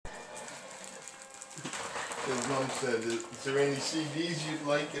His mom said, "Is there any CDs you'd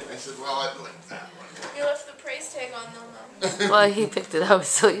like?" And I said, "Well, I'd like that one." You left the price tag on though, Mom. Well, he picked it up,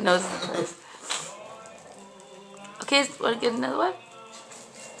 so he knows the price. Okay, want to get another one?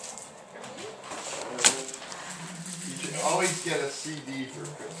 You should always get a CD for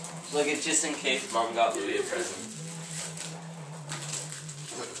Christmas. Look, it's just in case Mom got Louis a present.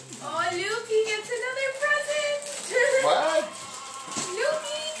 Oh, Lukey gets another present! What?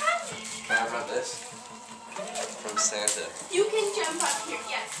 Lukey, come! Can I have this? From Santa. You can jump up here.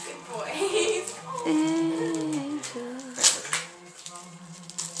 Yes, good boy.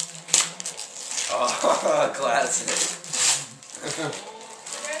 Oh, classic.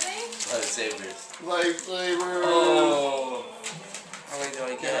 What are they? Lifesavers. Lifesaver. Oh. How many do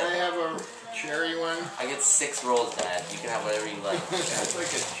I Can I get? have a cherry one? I get 6 rolls, Dad. You can have whatever you like. I'd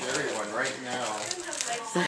like a cherry one right now. I don't have life